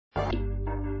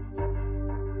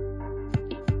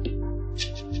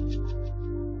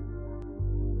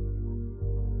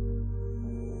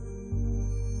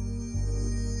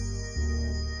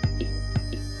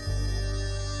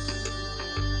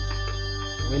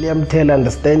William Tell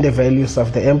understands the values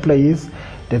of the employees.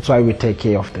 That's why we take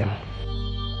care of them.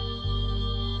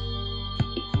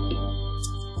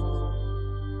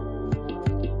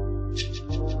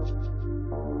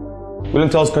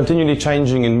 William Tell is continually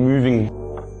changing and moving.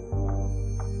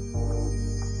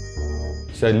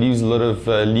 So it leaves a lot of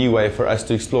leeway for us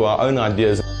to explore our own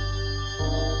ideas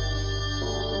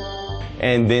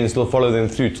and then still follow them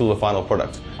through till the final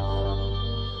product.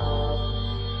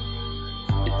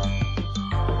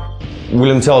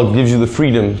 William Tell gives you the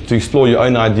freedom to explore your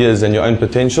own ideas and your own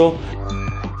potential.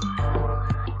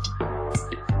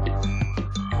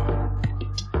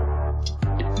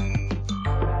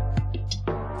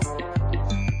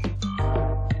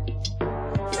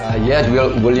 Here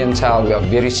at William Tell, we are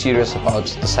very serious about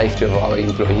the safety of our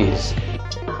employees.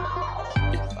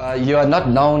 You are not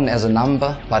known as a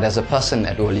number, but as a person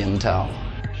at William Tell.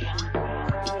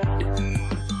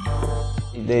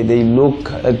 They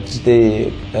look at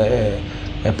the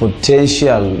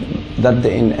potential that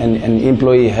an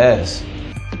employee has.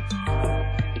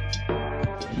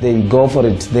 They go for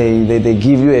it. They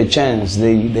give you a chance.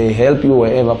 They help you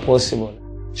wherever possible.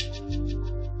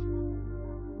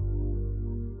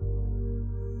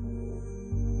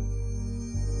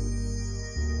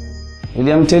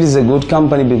 William Tell is a good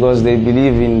company because they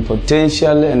believe in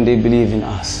potential and they believe in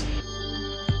us.